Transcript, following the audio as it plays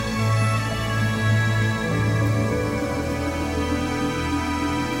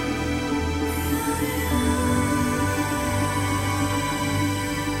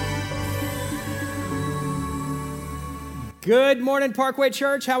Good morning, Parkway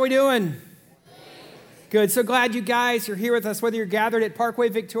Church. How we doing? Good. So glad you guys are here with us, whether you're gathered at Parkway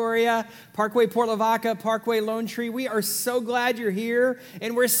Victoria, Parkway Port Lavaca, Parkway Lone Tree. We are so glad you're here,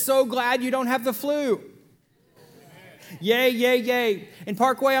 and we're so glad you don't have the flu. Yay, yay, yay. And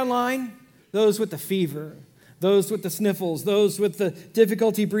Parkway Online, those with the fever, those with the sniffles, those with the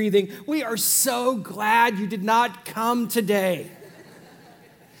difficulty breathing, we are so glad you did not come today.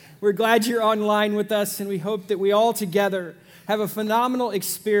 We're glad you're online with us, and we hope that we all together have a phenomenal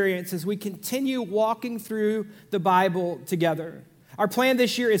experience as we continue walking through the Bible together. Our plan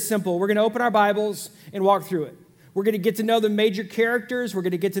this year is simple. We're going to open our Bibles and walk through it. We're going to get to know the major characters. We're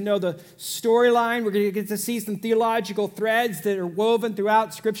going to get to know the storyline. We're going to get to see some theological threads that are woven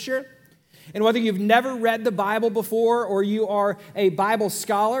throughout Scripture. And whether you've never read the Bible before or you are a Bible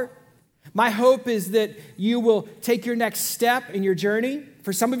scholar, my hope is that you will take your next step in your journey.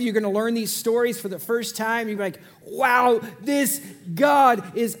 For some of you, you're going to learn these stories for the first time. You're like, wow, this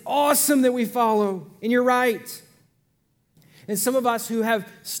God is awesome that we follow. And you're right. And some of us who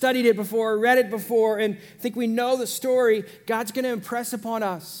have studied it before, read it before, and think we know the story, God's going to impress upon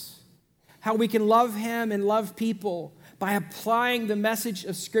us how we can love Him and love people by applying the message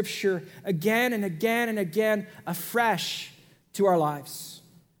of Scripture again and again and again afresh to our lives.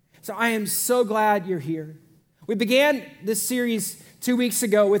 So I am so glad you're here. We began this series 2 weeks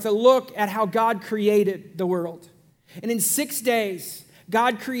ago with a look at how God created the world. And in 6 days,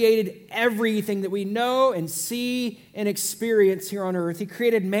 God created everything that we know and see and experience here on earth. He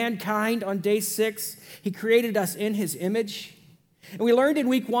created mankind on day 6. He created us in His image. And we learned in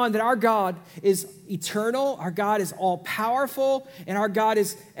week 1 that our God is eternal, our God is all-powerful, and our God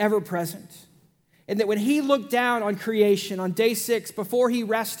is ever-present. And that when He looked down on creation on day 6, before He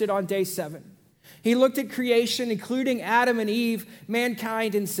rested on day 7, He looked at creation, including Adam and Eve,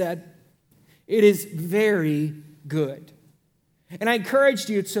 mankind, and said, "It is very good." And I encouraged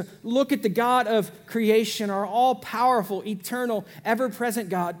you to look at the God of creation, our all-powerful, eternal, ever-present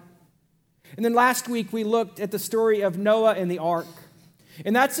God. And then last week, we looked at the story of Noah and the ark.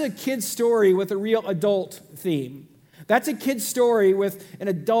 And that's a kid's story with a real adult theme. That's a kid's story with an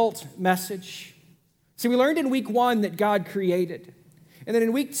adult message. So we learned in week 1 that God created. And then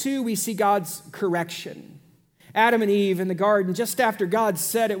in week 2, we see God's correction. Adam and Eve in the garden, just after God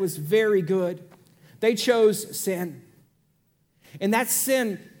said it was very good, they chose sin. And that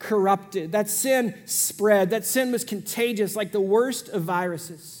sin corrupted. That sin spread. That sin was contagious, like the worst of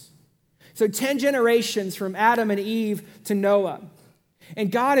viruses. So 10 generations from Adam and Eve to Noah.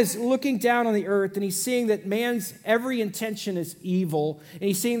 And God is looking down on the earth, and He's seeing that man's every intention is evil. And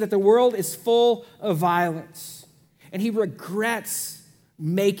He's seeing that the world is full of violence. And He regrets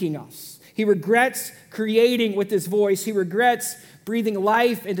making us. He regrets creating with His voice. He regrets breathing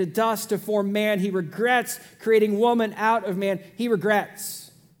life into dust to form man. He regrets creating woman out of man. He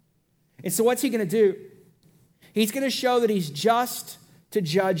regrets. And so what's He going to do? He's going to show that He's just to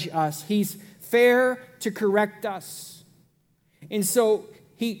judge us. He's fair to correct us. And so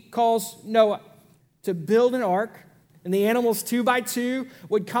He calls Noah to build an ark. And the animals 2 by 2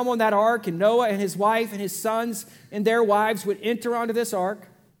 would come on that ark, and Noah and his wife and his sons and their wives would enter onto this ark.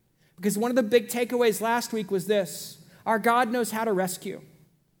 Because one of the big takeaways last week was this: our God knows how to rescue.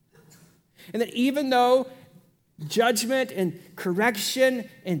 And that even though judgment and correction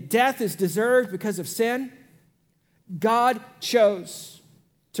and death is deserved because of sin, God chose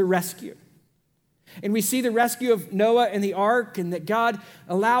to rescue. And we see the rescue of Noah and the ark, and that God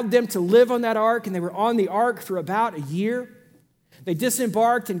allowed them to live on that ark, and they were on the ark for about a year. They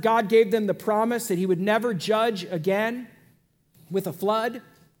disembarked, and God gave them the promise that He would never judge again with a flood.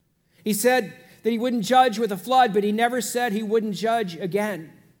 He said that He wouldn't judge with a flood, but He never said He wouldn't judge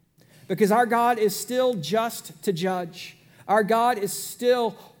again. Because our God is still just to judge. Our God is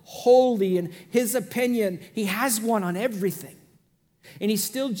still holy, and His opinion, He has one on everything. And He's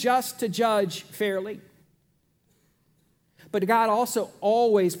still just to judge fairly. But God also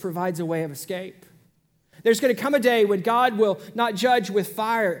always provides a way of escape. There's going to come a day when God will not judge with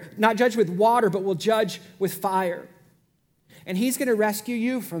fire, not judge with water, but will judge with fire. And He's going to rescue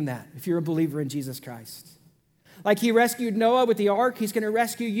you from that if you're a believer in Jesus Christ. Like He rescued Noah with the ark, He's going to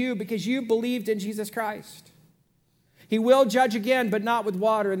rescue you because you believed in Jesus Christ. He will judge again, but not with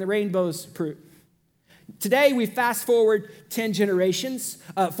water, and the rainbow's proof. Today, we fast forward 10 generations.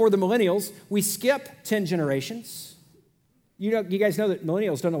 For the millennials, we skip 10 generations. You guys know that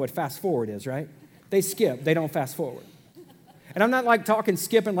millennials don't know what fast forward is, right? They skip, they don't fast forward. And I'm not like talking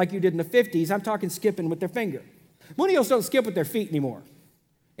skipping like you did in the 50s. I'm talking skipping with their finger. Millennials don't skip with their feet anymore.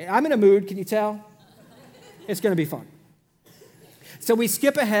 I'm in a mood, can you tell? It's going to be fun. So we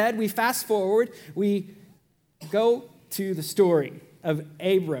skip ahead, we fast forward, we go to the story of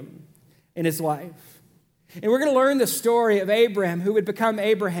Abram and his wife. And we're going to learn the story of Abram, who would become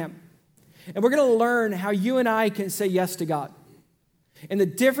Abraham. And we're going to learn how you and I can say yes to God, and the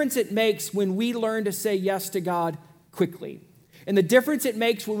difference it makes when we learn to say yes to God quickly, and the difference it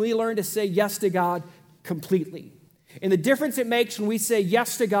makes when we learn to say yes to God completely, and the difference it makes when we say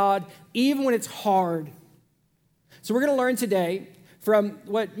yes to God even when it's hard. So we're going to learn today from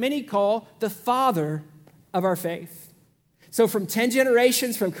what many call the father of our faith. So from 10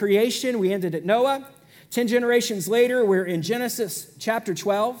 generations from creation, we ended at Noah. 10 generations later, we're in Genesis chapter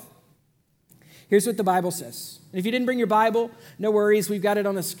 12. Here's what the Bible says. And if you didn't bring your Bible, no worries. We've got it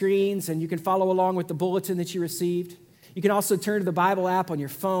on the screens, and you can follow along with the bulletin that you received. You can also turn to the Bible app on your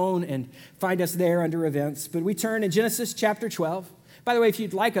phone and find us there under events. But we turn in Genesis chapter 12. By the way, if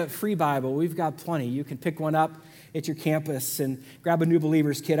you'd like a free Bible, we've got plenty. You can pick one up at your campus and grab a New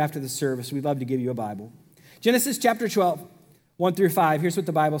Believers kit after the service. We'd love to give you a Bible. Genesis chapter 12, 1 through 5. Here's what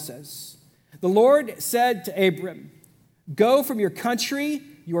the Bible says. The Lord said to Abram, "Go from your country,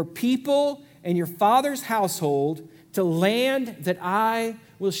 your people, and your father's household to land that I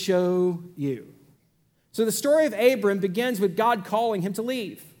will show you." So the story of Abram begins with God calling him to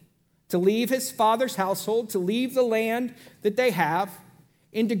leave his father's household, to leave the land that they have,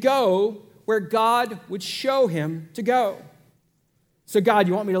 and to go where God would show him to go. So God,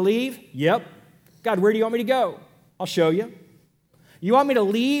 you want me to leave? Yep. God, where do you want me to go? I'll show you. You want me to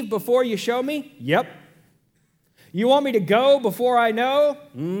leave before you show me? Yep. You want me to go before I know?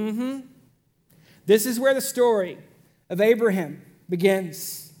 Mm-hmm. This is where the story of Abraham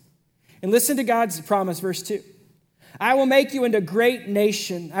begins. And listen to God's promise, verse 2. I will make you into a great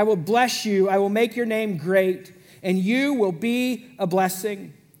nation. I will bless you. I will make your name great, and you will be a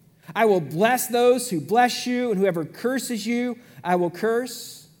blessing. I will bless those who bless you, and whoever curses you, I will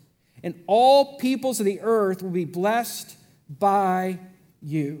curse. And all peoples of the earth will be blessed by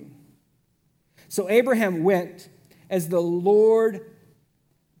you. So Abraham went as the Lord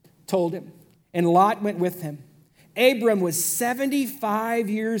told him, and Lot went with him. Abram was 75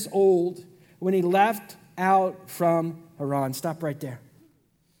 years old when he left out from Haran. Stop right there.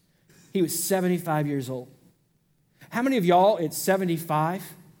 He was 75 years old. How many of y'all at 75?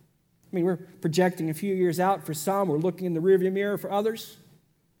 I mean, we're projecting a few years out for some. We're looking in the rearview mirror for others.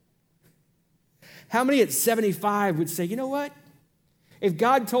 How many at 75 would say, you know what? If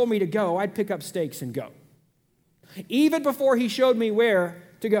God told me to go, I'd pick up stakes and go. Even before he showed me where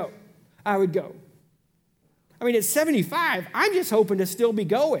to go, I would go. I mean, at 75, I'm just hoping to still be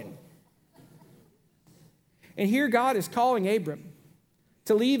going. And here God is calling Abram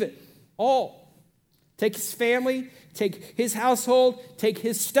to leave it all. Take his family, take his household, take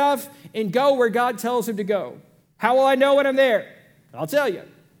his stuff, and go where God tells him to go. How will I know when I'm there? I'll tell you.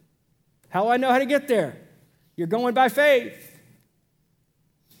 How will I know how to get there? You're going by faith.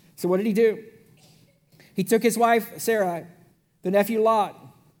 So what did he do? He took his wife, Sarai, the nephew Lot,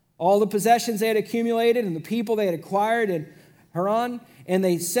 all the possessions they had accumulated and the people they had acquired in Haran, and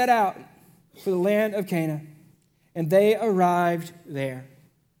they set out for the land of Canaan. And they arrived there.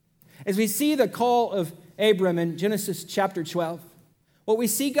 As we see the call of Abram in Genesis chapter 12, what we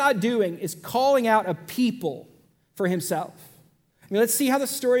see God doing is calling out a people for himself. I mean, let's see how the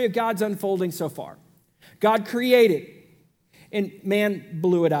story of God's unfolding so far. God created, and man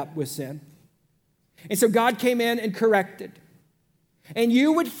blew it up with sin. And so God came in and corrected. And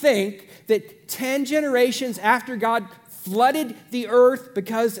you would think that 10 generations after God flooded the earth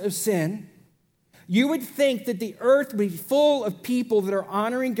because of sin, you would think that the earth would be full of people that are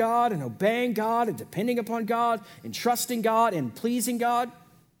honoring God and obeying God and depending upon God and trusting God and pleasing God.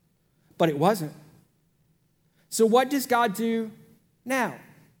 But it wasn't. So what does God do now?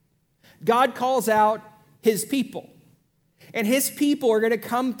 God calls out his people. And his people are going to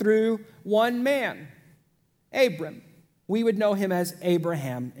come through one man, Abram. We would know him as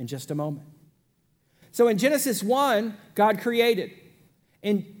Abraham in just a moment. So in Genesis 1, God created.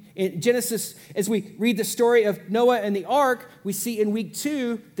 In Genesis, as we read the story of Noah and the ark, we see in week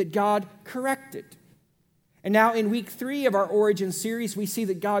 2 that God corrected. And now in week 3 of our Origin series, we see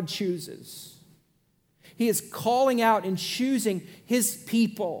that God chooses. He is calling out and choosing his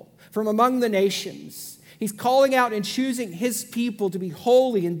people from among the nations. He's calling out and choosing his people to be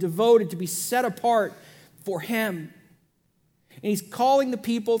holy and devoted, to be set apart for him. And he's calling the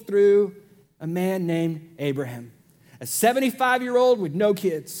people through a man named Abraham, a 75-year-old with no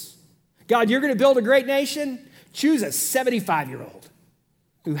kids. God, you're going to build a great nation? Choose a 75-year-old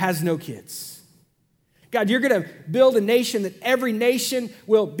who has no kids. God, you're going to build a nation that every nation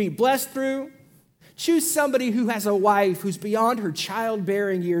will be blessed through? Choose somebody who has a wife who's beyond her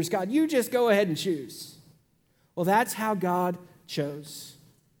childbearing years. God, you just go ahead and choose. Well, that's how God chose.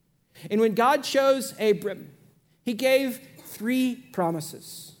 And when God chose Abram, he gave 3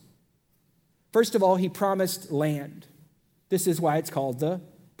 promises. First of all, he promised land. This is why it's called the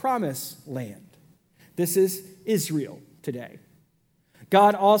Promised Land. This is Israel today.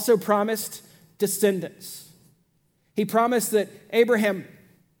 God also promised descendants. He promised that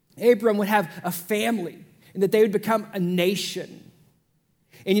Abram would have a family and that they would become a nation.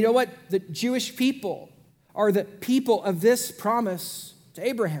 And you know what? The Jewish people are the people of this promise to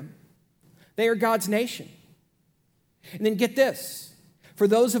Abraham. They are God's nation. And then get this. For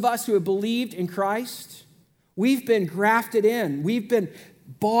those of us who have believed in Christ, we've been grafted in. We've been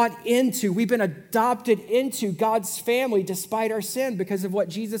bought into. We've been adopted into God's family despite our sin because of what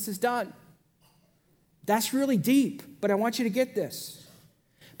Jesus has done. That's really deep, but I want you to get this.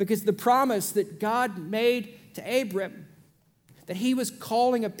 Because the promise that God made to Abram, that he was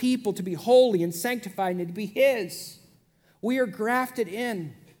calling a people to be holy and sanctified and to be his, we are grafted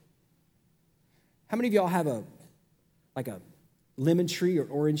in. How many of y'all have a lemon tree or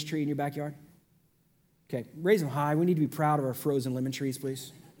orange tree in your backyard? Okay, raise them high. We need to be proud of our frozen lemon trees,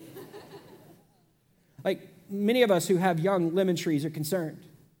 please. Many of us who have young lemon trees are concerned.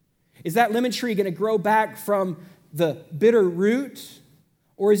 Is that lemon tree going to grow back from the bitter root,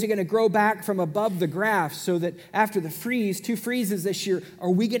 or is it going to grow back from above the graft so that after the 2 freezes this year, are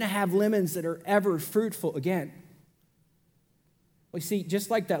we going to have lemons that are ever fruitful again? Well, you see,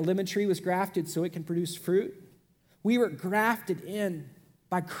 just like that lemon tree was grafted so it can produce fruit, we were grafted in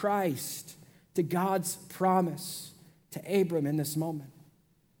by Christ to God's promise to Abram in this moment.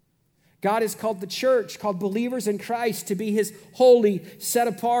 God has called the church, called believers in Christ to be his holy,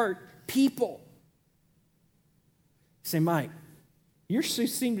 set-apart people. You say, Mike, you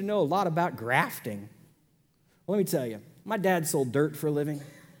seem to know a lot about grafting. Well, let me tell you, my dad sold dirt for a living.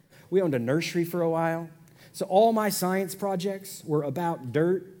 We owned a nursery for a while. So all my science projects were about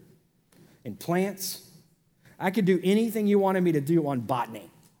dirt and plants. I could do anything you wanted me to do on botany.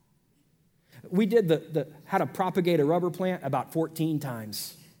 We did the how to propagate a rubber plant about 14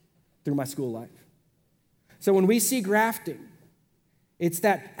 times through my school life. So when we see grafting, it's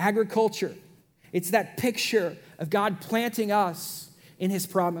that agriculture. It's that picture of God planting us in his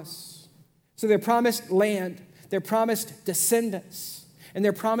promise. So they're promised land, they're promised descendants, and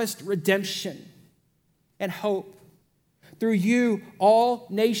they're promised redemption and hope. Through you, all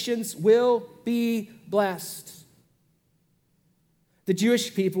nations will be blessed. The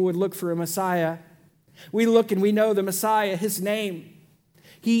Jewish people would look for a Messiah. We look and we know the Messiah, his name.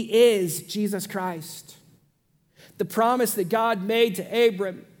 He is Jesus Christ. The promise that God made to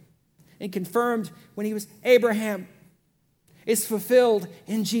Abram and confirmed when he was Abraham is fulfilled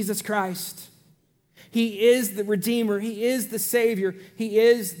in Jesus Christ. He is the Redeemer. He is the Savior. He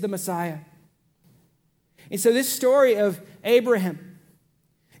is the Messiah. And so this story of Abraham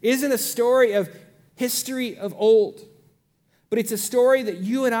isn't a story of history of old, but it's a story that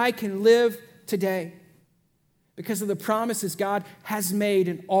you and I can live today because of the promises God has made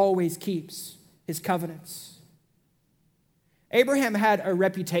and always keeps, his covenants. Abraham had a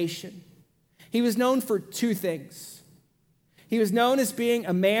reputation. He was known for 2 things. He was known as being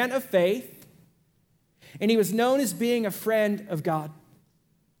a man of faith, and he was known as being a friend of God.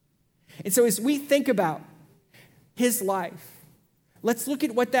 And so as we think about his life, let's look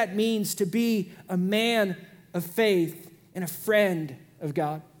at what that means to be a man of faith and a friend of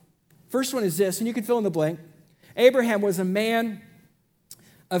God. First one is this, and you can fill in the blank. Abraham was a man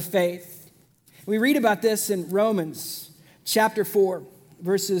of faith. We read about this in Romans chapter 4,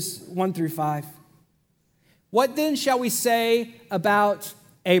 verses 1 through 5. What then shall we say about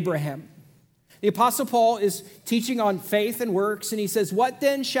Abraham? The Apostle Paul is teaching on faith and works, and he says, what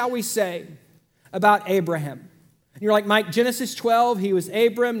then shall we say about Abraham? And you're like, Mike, Genesis 12, he was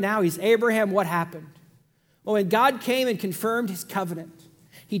Abram, now he's Abraham. What happened? Well, when God came and confirmed his covenant,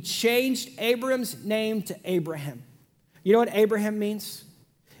 he changed Abram's name to Abraham. You know what Abraham means?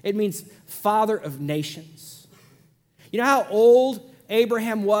 It means father of nations. You know how old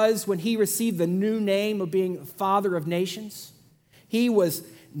Abraham was when he received the new name of being father of nations? He was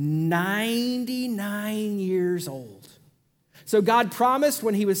 99 years old. So God promised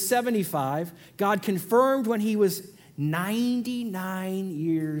when he was 75. God confirmed when he was 99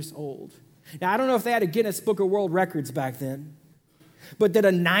 years old. Now, I don't know if they had a Guinness Book of World Records back then, but that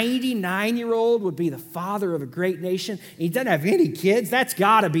a 99-year-old would be the father of a great nation, and he doesn't have any kids, that's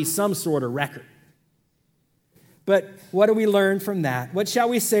got to be some sort of record. But what do we learn from that? What shall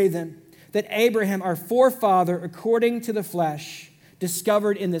we say then? That Abraham, our forefather, according to the flesh,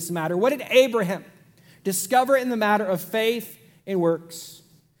 discovered in this matter. What did Abraham discover in the matter of faith and works?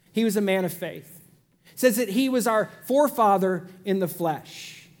 He was a man of faith. It says that he was our forefather in the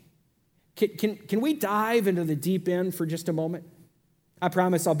flesh. Can we dive into the deep end for just a moment? I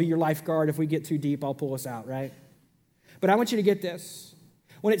promise I'll be your lifeguard. If we get too deep, I'll pull us out, right? But I want you to get this.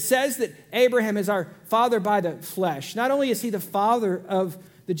 When it says that Abraham is our father by the flesh, not only is he the father of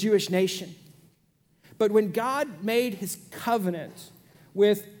the Jewish nation, but when God made his covenant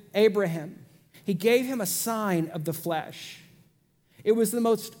with Abraham, he gave him a sign of the flesh. It was the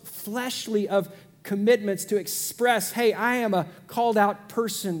most fleshly of commitments to express, hey, I am a called out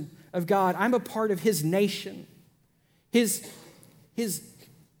person of God. I'm a part of his nation. His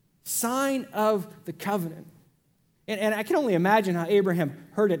sign of the covenant. And I can only imagine how Abraham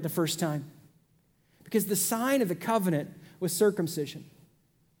heard it the first time. Because the sign of the covenant was circumcision.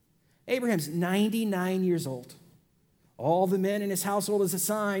 Abraham's 99 years old. All the men in his household is a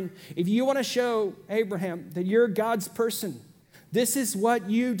sign. If you want to show Abraham that you're God's person, this is what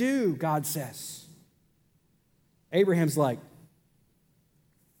you do, God says. Abraham's like,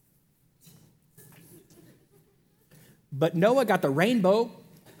 but Noah got the rainbow,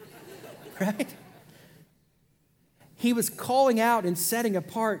 right? He was calling out and setting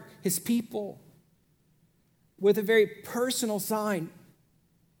apart his people with a very personal sign.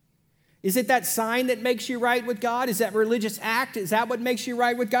 Is it that sign that makes you right with God? Is that religious act? Is that what makes you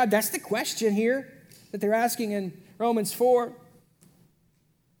right with God? That's the question here that they're asking in Romans 4.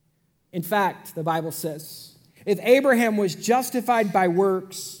 In fact, the Bible says, if Abraham was justified by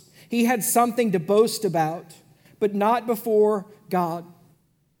works, he had something to boast about, but not before God.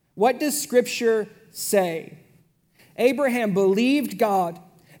 What does Scripture say? Abraham believed God,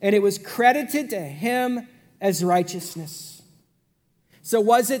 and it was credited to him as righteousness. So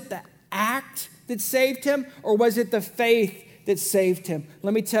was it the act that saved him, or was it the faith that saved him?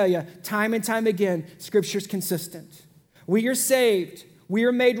 Let me tell you, time and time again, Scripture's consistent. We are saved, we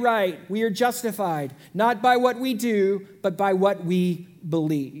are made right, we are justified, not by what we do, but by what we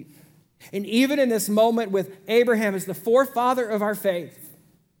believe. And even in this moment with Abraham as the forefather of our faith,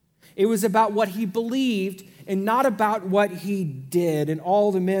 it was about what he believed and not about what he did. And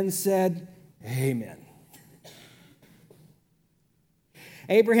all the men said, amen.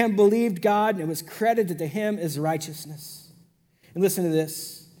 Abraham believed God, and it was credited to him as righteousness. And listen to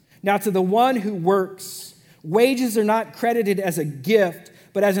this. Now, to the one who works, wages are not credited as a gift,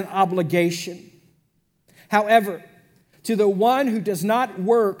 but as an obligation. However, to the one who does not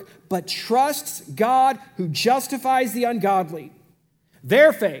work, but trusts God who justifies the ungodly,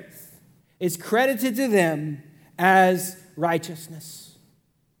 their faith is credited to them as righteousness.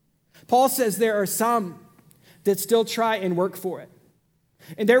 Paul says there are some that still try and work for it.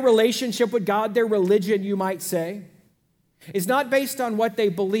 And their relationship with God, their religion, you might say, is not based on what they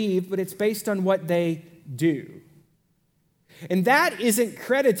believe, but it's based on what they do. And that isn't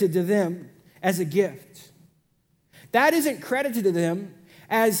credited to them as a gift. That isn't credited to them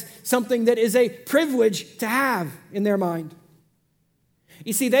as something that is a privilege to have in their mind.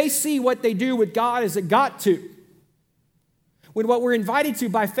 You see, they see what they do with God as a got to, when what we're invited to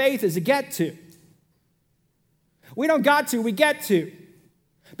by faith is a get to. We don't got to, we get to,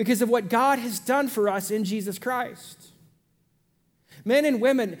 because of what God has done for us in Jesus Christ. Men and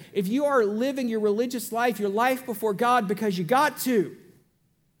women, if you are living your religious life, your life before God because you got to,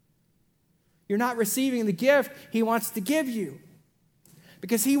 you're not receiving the gift He wants to give you,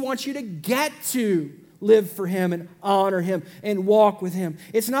 because He wants you to get to live for Him and honor Him and walk with Him.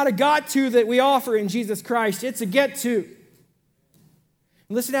 It's not a got to that we offer in Jesus Christ. It's a get to.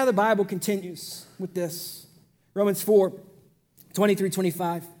 Listen how the Bible continues with this. Romans 4,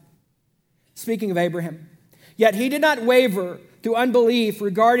 23-25. Speaking of Abraham. Yet he did not waver through unbelief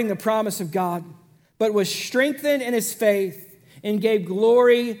regarding the promise of God, but was strengthened in his faith and gave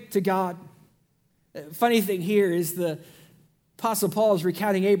glory to God. Funny thing here is the Apostle Paul is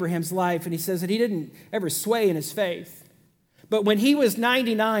recounting Abraham's life, and he says that he didn't ever sway in his faith. But when he was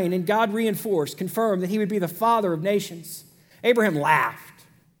 99 and God confirmed that he would be the father of nations, Abraham laughed.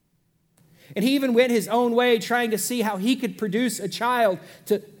 And he even went his own way trying to see how he could produce a child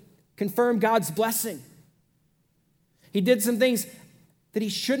to confirm God's blessing. He did some things that he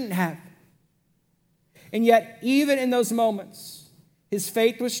shouldn't have. And yet, even in those moments, his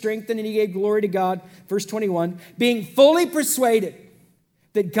faith was strengthened and he gave glory to God. Verse 21, being fully persuaded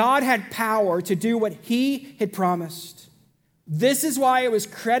that God had power to do what He had promised. This is why it was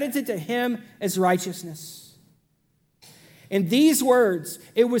credited to him as righteousness. In these words,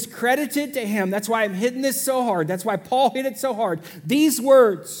 it was credited to him. That's why I'm hitting this so hard. That's why Paul hit it so hard. These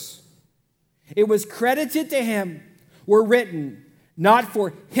words, it was credited to him, were written not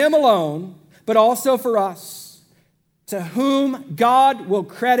for him alone, but also for us, to whom God will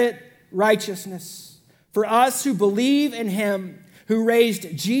credit righteousness For us who believe in him who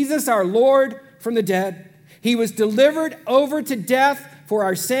raised Jesus our Lord from the dead, he was delivered over to death for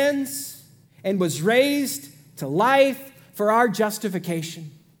our sins and was raised to life for our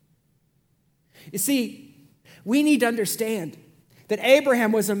justification. You see, we need to understand that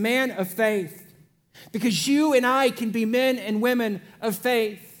Abraham was a man of faith because you and I can be men and women of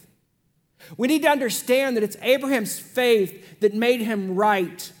faith. We need to understand that it's Abraham's faith that made him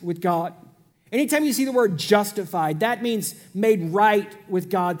right with God. Anytime you see the word justified, that means made right with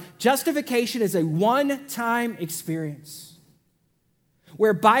God. Justification is a one-time experience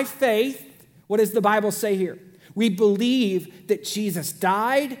where by faith, what does the Bible say here? We believe that Jesus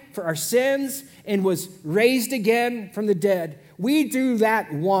died for our sins and was raised again from the dead. We do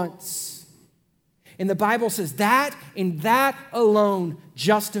that once. And the Bible says that and that alone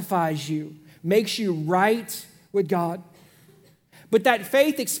justifies you, makes you right with God. But that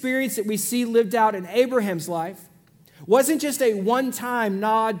faith experience that we see lived out in Abraham's life wasn't just a one-time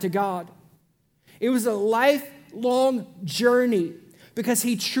nod to God. It was a lifelong journey because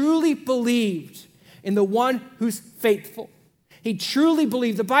he truly believed in the one who's faithful. He truly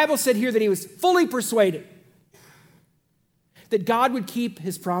believed. The Bible said here that he was fully persuaded that God would keep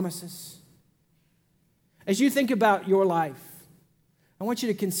his promises. As you think about your life, I want you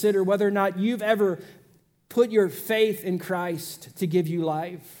to consider whether or not you've ever put your faith in Christ to give you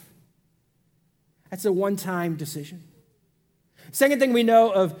life. That's a one-time decision. Second thing we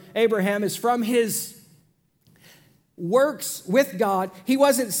know of Abraham is from his works with God. He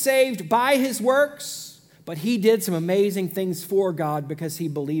wasn't saved by his works, but he did some amazing things for God because he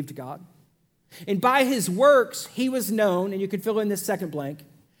believed God. And by his works, he was known, and you can fill in this second blank,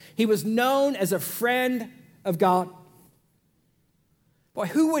 he was known as a friend of God. Boy,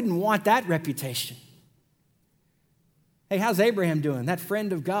 who wouldn't want that reputation? Hey, how's Abraham doing? That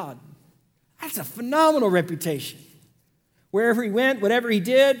friend of God. That's a phenomenal reputation. Wherever he went, whatever he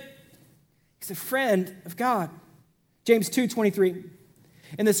did, he's a friend of God. James 2:23.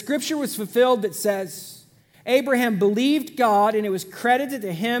 And the scripture was fulfilled that says, Abraham believed God and it was credited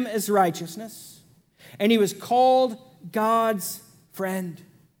to him as righteousness, and he was called God's friend.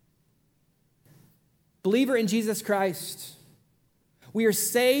 Believer in Jesus Christ, we are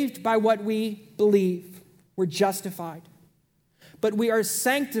saved by what we believe. We're justified. But we are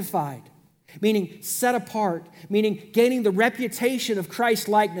sanctified, meaning set apart, meaning gaining the reputation of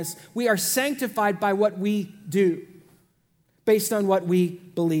Christ-likeness. We are sanctified by what we do, based on what we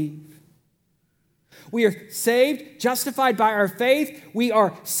believe. We are saved, justified by our faith. We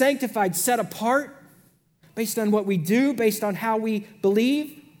are sanctified, set apart, based on what we do, based on how we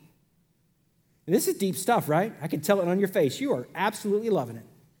believe. And this is deep stuff, right? I can tell it on your face. You are absolutely loving it.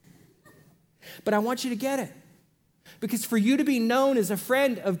 But I want you to get it. Because for you to be known as a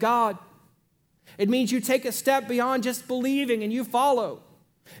friend of God, it means you take a step beyond just believing and you follow.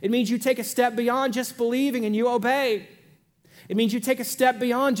 It means you take a step beyond just believing and you obey. It means you take a step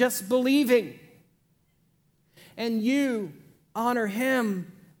beyond just believing and you honor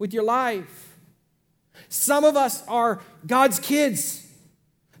him with your life. Some of us are God's kids,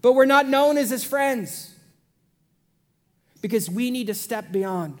 but we're not known as his friends because we need to step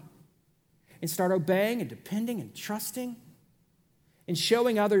beyond and start obeying and depending and trusting and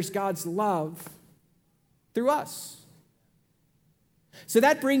showing others God's love through us. So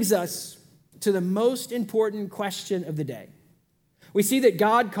that brings us to the most important question of the day. We see that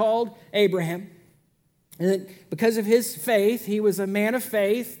God called Abraham, and that because of his faith, he was a man of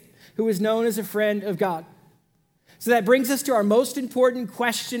faith who was known as a friend of God. So that brings us to our most important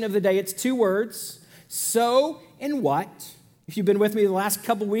question of the day. It's two words: so and what. If you've been with me the last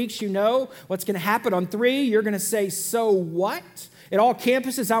couple weeks, you know what's going to happen on 3. You're going to say, so what? At all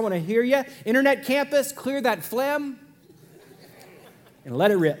campuses, I want to hear you. Internet campus, clear that phlegm and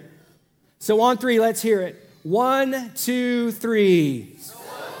let it rip. So on 3, let's hear it. 1, 2, 3.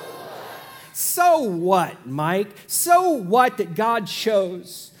 So what, Mike? So what that God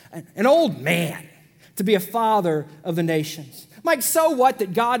chose an old man to be a father of the nations? Mike, so what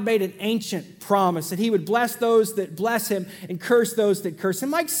that God made an ancient promise that he would bless those that bless him and curse those that curse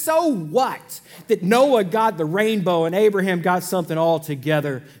him? Mike, so what that Noah got the rainbow and Abraham got something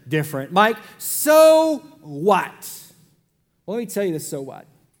altogether different? Mike, so what? Well, let me tell you this, so what?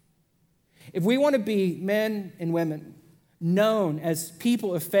 If we want to be men and women known as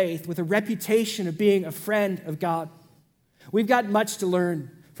people of faith with a reputation of being a friend of God, we've got much to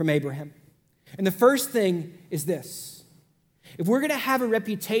learn from Abraham. And the first thing is this. If we're going to have a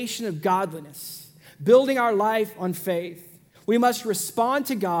reputation of godliness, building our life on faith, we must respond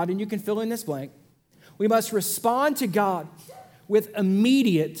to God, and you can fill in this blank. We must respond to God with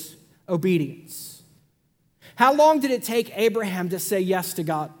immediate obedience. How long did it take Abraham to say yes to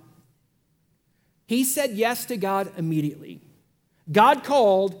God? He said yes to God immediately. God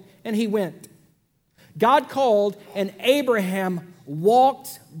called and he went. God called and Abraham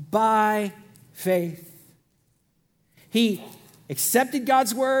walked by faith. He accepted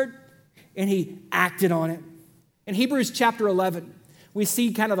God's word and he acted on it. In Hebrews chapter 11, we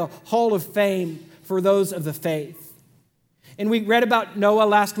see kind of the hall of fame for those of the faith. And we read about Noah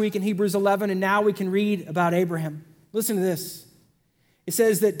last week in Hebrews 11, and now we can read about Abraham. Listen to this. It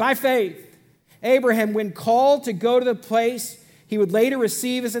says that by faith, Abraham, when called to go to the place he would later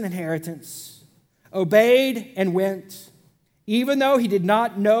receive as an inheritance, obeyed and went, even though he did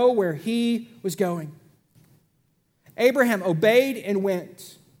not know where he was going. Abraham obeyed and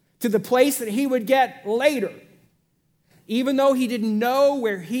went to the place that he would get later, even though he didn't know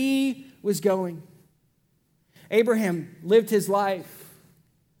where he was going. Abraham lived his life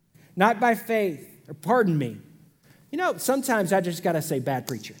not by faith, or pardon me. You know, sometimes I just got to say bad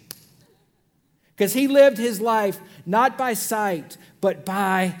preacher. Because he lived his life not by sight, but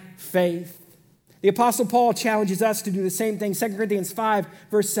by faith. The Apostle Paul challenges us to do the same thing. 2 Corinthians 5,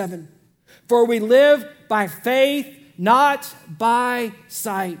 verse 7. For we live by faith, not by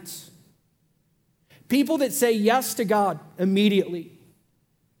sight. People that say yes to God immediately,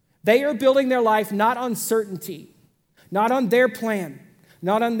 they are building their life not on certainty, not on their plan,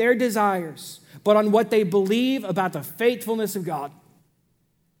 not on their desires, but on what they believe about the faithfulness of God.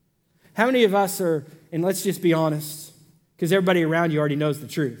 How many of us are, and let's just be honest, because everybody around you already knows the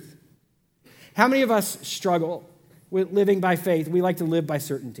truth. How many of us struggle with living by faith? We like to live by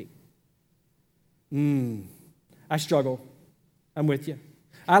certainty. I struggle. I'm with you.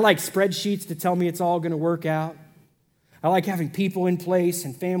 I like spreadsheets to tell me it's all going to work out. I like having people in place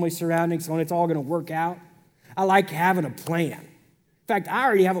and family surroundings so it's all going to work out. I like having a plan. In fact, I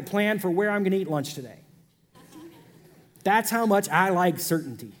already have a plan for where I'm going to eat lunch today. That's how much I like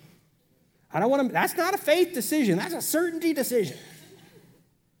certainty. I don't want to, that's not a faith decision. That's a certainty decision.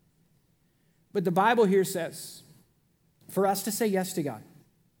 But the Bible here says, for us to say yes to God,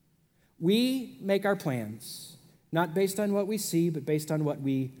 we make our plans, not based on what we see, but based on what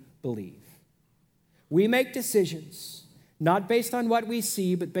we believe. We make decisions, not based on what we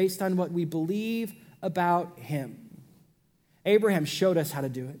see, but based on what we believe about Him. Abraham showed us how to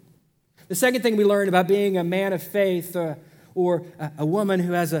do it. The second thing we learned about being a man of faith, or a woman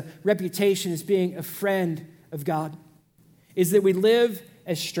who has a reputation as being a friend of God, is that we live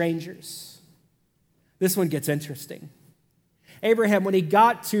as strangers. This one gets interesting. Abraham, when he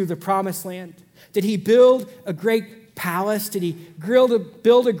got to the promised land, did he build a great palace? Did he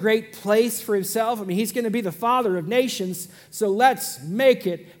build a great place for himself? I mean, he's going to be the father of nations, so let's make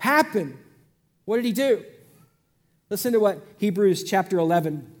it happen. What did he do? Listen to what Hebrews chapter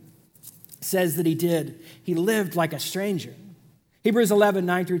 11 says that he did. He lived like a stranger. Hebrews 11,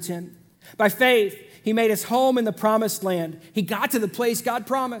 9 through 10. By faith, he made his home in the promised land. He got to the place God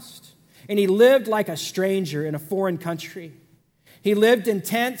promised, and he lived like a stranger in a foreign country. He lived in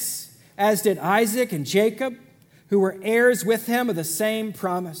tents, as did Isaac and Jacob, who were heirs with him of the same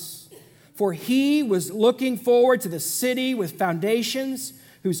promise. For he was looking forward to the city with foundations,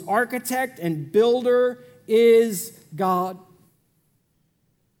 whose architect and builder is God.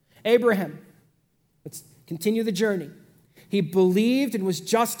 Abraham, let's continue the journey. He believed and was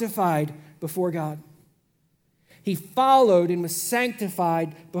justified before God. He followed and was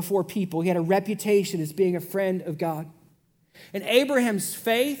sanctified before people. He had a reputation as being a friend of God. And Abraham's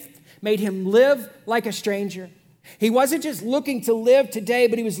faith made him live like a stranger. He wasn't just looking to live today,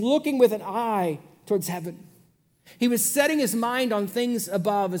 but he was looking with an eye towards heaven. He was setting his mind on things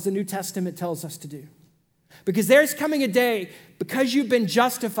above, as the New Testament tells us to do. Because there's coming a day, because you've been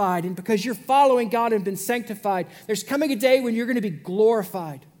justified and because you're following God and been sanctified, there's coming a day when you're going to be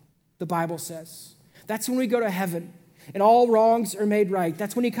glorified, the Bible says. That's when we go to heaven and all wrongs are made right.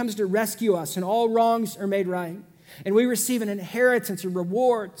 That's when He comes to rescue us and all wrongs are made right. And we receive an inheritance and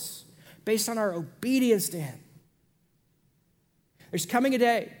rewards based on our obedience to Him. There's coming a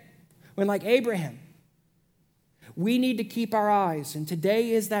day when, like Abraham, we need to keep our eyes, and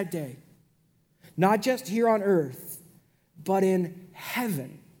today is that day, not just here on earth, but in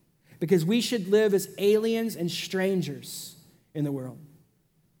heaven, because we should live as aliens and strangers in the world.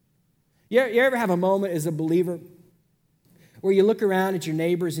 You ever have a moment as a believer where you look around at your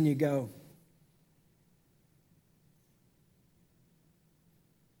neighbors and you go,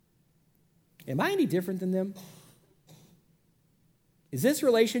 am I any different than them? Is this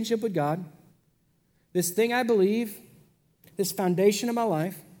relationship with God, this thing I believe, this foundation of my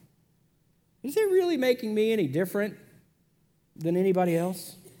life, is it really making me any different than anybody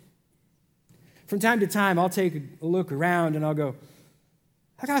else? From time to time, I'll take a look around and I'll go,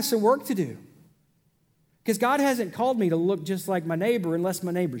 I got some work to do. Because God hasn't called me to look just like my neighbor unless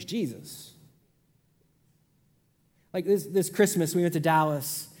my neighbor's Jesus. Like this Christmas, we went to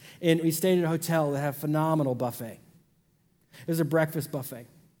Dallas and we stayed at a hotel that had a phenomenal buffet. It was a breakfast buffet.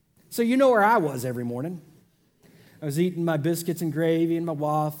 So you know where I was every morning. I was eating my biscuits and gravy and my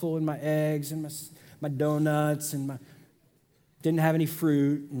waffle and my eggs and my donuts and didn't have any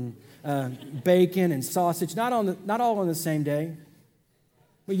fruit and bacon and sausage. Not all on the same day.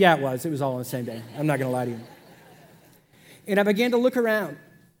 Well, yeah, it was all on the same day. I'm not going to lie to you. And I began to look around.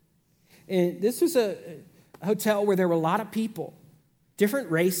 And this was a hotel where there were a lot of people,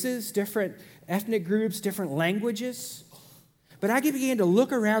 different races, different ethnic groups, different languages. But I began to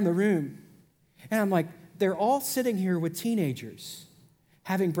look around the room, and I'm like, they're all sitting here with teenagers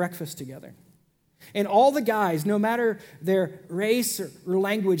having breakfast together. And all the guys, no matter their race or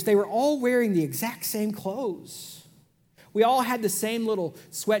language, they were all wearing the exact same clothes. We all had the same little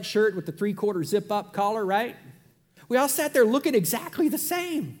sweatshirt with the 3/4 zip-up collar, right? We all sat there looking exactly the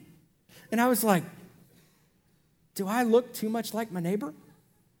same. And I was like, do I look too much like my neighbor?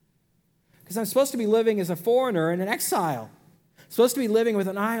 Because I'm supposed to be living as a foreigner and an exile. I'm supposed to be living with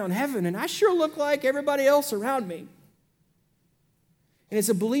an eye on heaven, and I sure look like everybody else around me. And as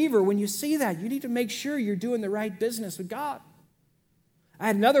a believer, when you see that, you need to make sure you're doing the right business with God. I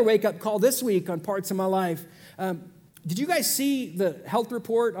had another wake-up call this week on parts of my life. Did you guys see the health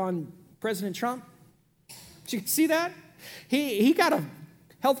report on President Trump? Did you see that? He got a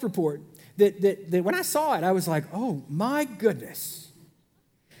health report that when I saw it, I was like, oh my goodness.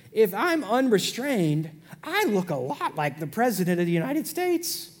 If I'm unrestrained, I look a lot like the President of the United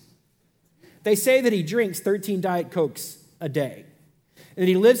States. They say that he drinks 13 Diet Cokes a day, and that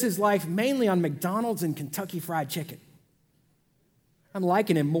he lives his life mainly on McDonald's and Kentucky Fried Chicken. I'm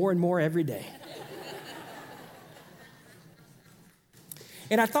liking him more and more every day.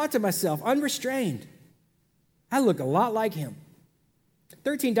 And I thought to myself, unrestrained, I look a lot like him.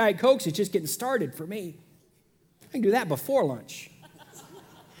 13 Diet Cokes is just getting started for me. I can do that before lunch.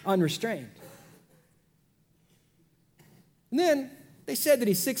 Unrestrained. And then they said that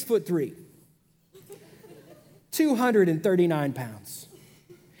he's 6'3", 239 pounds.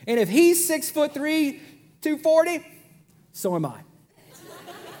 And if he's 6'3", 240, so am I.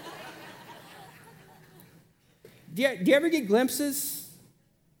 Do you ever get glimpses?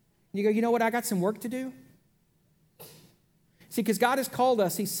 You go, you know what? I got some work to do. See, because God has called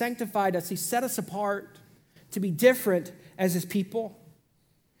us, He's sanctified us, He set us apart to be different as His people.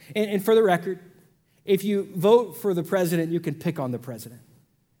 And for the record, if you vote for the president, you can pick on the president.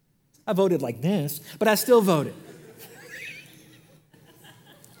 I voted like this, but I still voted.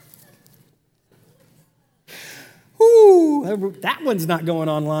 Ooh, that one's not going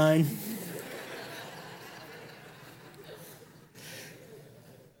online.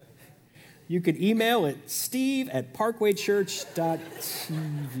 You can email at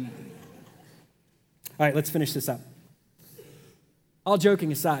steve@parkwaychurch.tv. All right, let's finish this up. All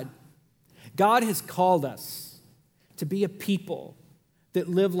joking aside, God has called us to be a people that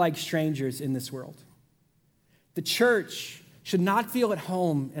live like strangers in this world. The church should not feel at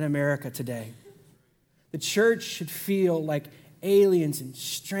home in America today. The church should feel like aliens and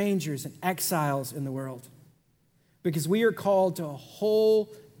strangers and exiles in the world, because we are called to a whole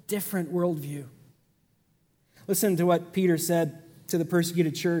different worldview. Listen to what Peter said to the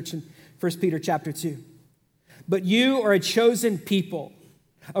persecuted church in 1 Peter chapter 2. But you are a chosen people,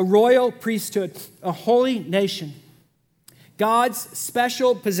 a royal priesthood, a holy nation, God's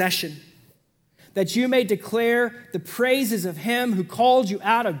special possession, that you may declare the praises of Him who called you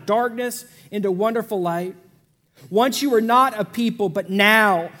out of darkness into wonderful light. Once you were not a people, but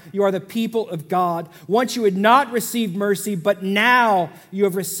now you are the people of God. Once you had not received mercy, but now you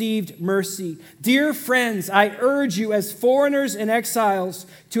have received mercy. Dear friends, I urge you as foreigners and exiles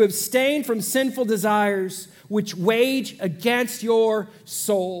to abstain from sinful desires which wage against your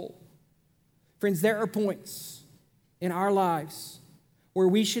soul. Friends, there are points in our lives where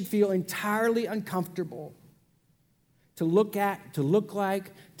we should feel entirely uncomfortable to look at, to look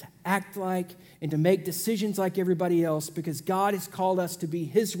like, to act like, and to make decisions like everybody else, because God has called us to be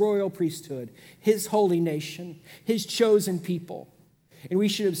His royal priesthood, His holy nation, His chosen people. And we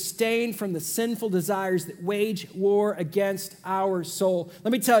should abstain from the sinful desires that wage war against our soul.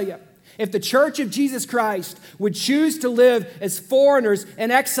 Let me tell you, if the Church of Jesus Christ would choose to live as foreigners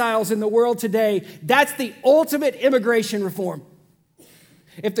and exiles in the world today, that's the ultimate immigration reform.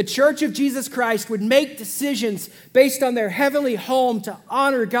 If the Church of Jesus Christ would make decisions based on their heavenly home to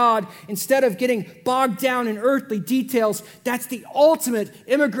honor God instead of getting bogged down in earthly details, that's the ultimate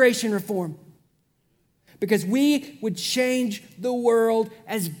immigration reform. because we would change the world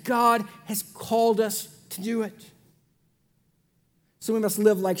as God has called us to do it. So we must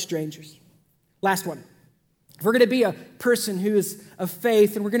live like strangers. Last one. If we're going to be a person who is of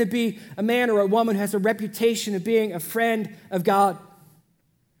faith, and we're going to be a man or a woman who has a reputation of being a friend of God,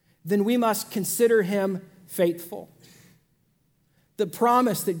 then we must consider him faithful. The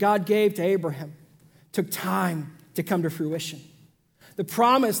promise that God gave to Abraham took time to come to fruition. The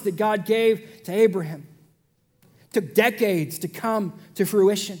promise that God gave to Abraham took decades to come to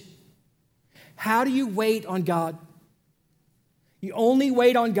fruition. How do you wait on God? You only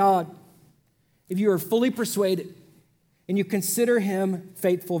wait on God if you are fully persuaded and you consider him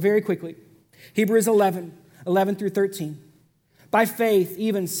faithful. Very quickly, Hebrews 11 through 13. By faith,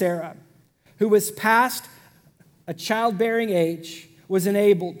 even Sarah, who was past a childbearing age, was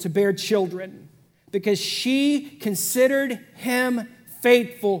enabled to bear children because she considered him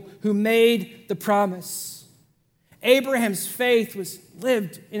faithful who made the promise. Abraham's faith was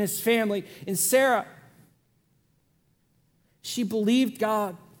lived in his family. And Sarah, she believed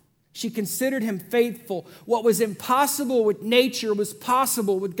God. She considered him faithful. What was impossible with nature was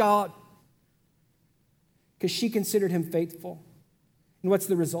possible with God because she considered him faithful. And what's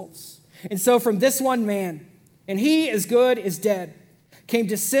the results? And so from this one man, and he as good as dead, came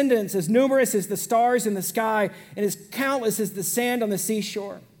descendants as numerous as the stars in the sky and as countless as the sand on the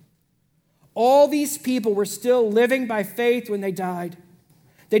seashore. All these people were still living by faith when they died.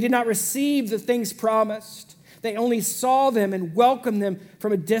 They did not receive the things promised. They only saw them and welcomed them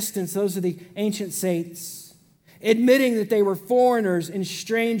from a distance. Those are the ancient saints, admitting that they were foreigners and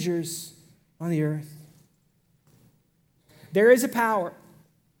strangers on the earth. There is a power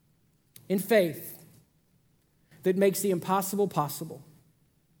in faith that makes the impossible possible.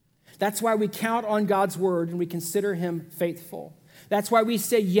 That's why we count on God's word and we consider him faithful. That's why we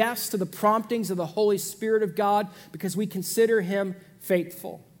say yes to the promptings of the Holy Spirit of God, because we consider him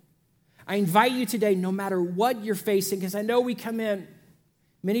faithful. I invite you today, no matter what you're facing, because I know we come in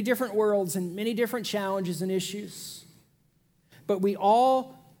many different worlds and many different challenges and issues, but we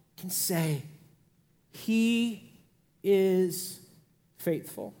all can say, he is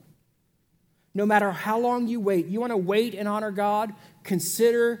faithful. No matter how long you wait, you want to wait and honor God,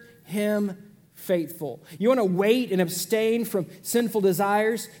 consider him faithful. You want to wait and abstain from sinful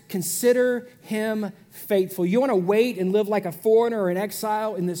desires, consider him faithful. You want to wait and live like a foreigner or an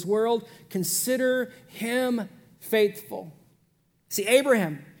exile in this world, consider him faithful. See,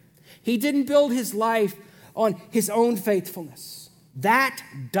 Abraham, he didn't build his life on his own faithfulness. That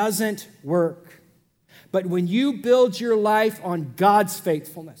doesn't work. But when you build your life on God's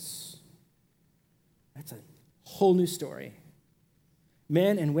faithfulness, that's a whole new story.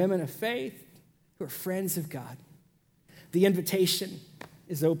 Men and women of faith who are friends of God. The invitation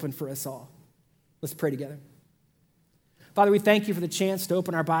is open for us all. Let's pray together. Father, we thank you for the chance to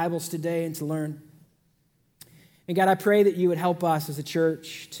open our Bibles today and to learn. And God, I pray that you would help us as a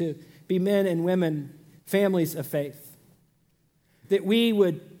church to be men and women, families of faith. That we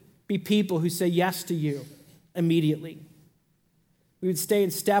would be people who say yes to you immediately. We would stay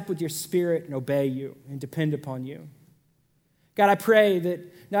in step with your Spirit and obey you and depend upon you. God, I pray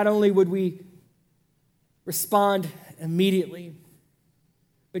that not only would we respond immediately,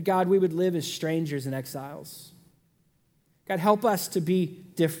 but God, we would live as strangers and exiles. God, help us to be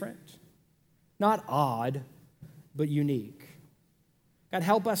different, not odd, but unique. God,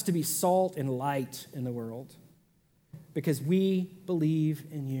 help us to be salt and light in the world because we believe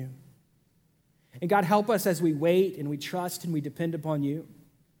in you. And God, help us as we wait and we trust and we depend upon you.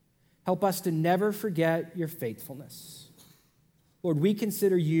 Help us to never forget your faithfulness. Lord, we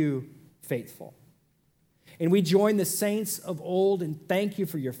consider you faithful. And we join the saints of old and thank you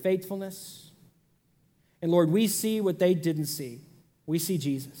for your faithfulness. And Lord, we see what they didn't see. We see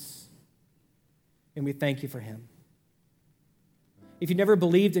Jesus. And we thank you for him. If you never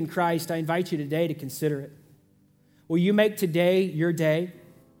believed in Christ, I invite you today to consider it. Will you make today your day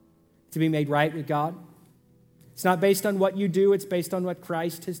to be made right with God? It's not based on what you do, it's based on what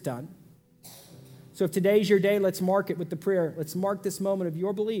Christ has done. So if today's your day, let's mark it with the prayer. Let's mark this moment of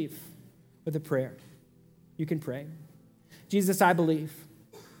your belief with a prayer. You can pray. Jesus, I believe.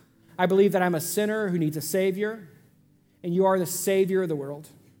 I believe that I'm a sinner who needs a Savior, and you are the Savior of the world.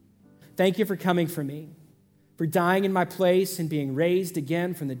 Thank you for coming for me, for dying in my place and being raised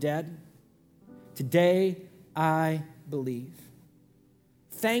again from the dead. Today, I believe.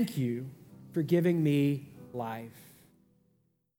 Thank you for giving me life.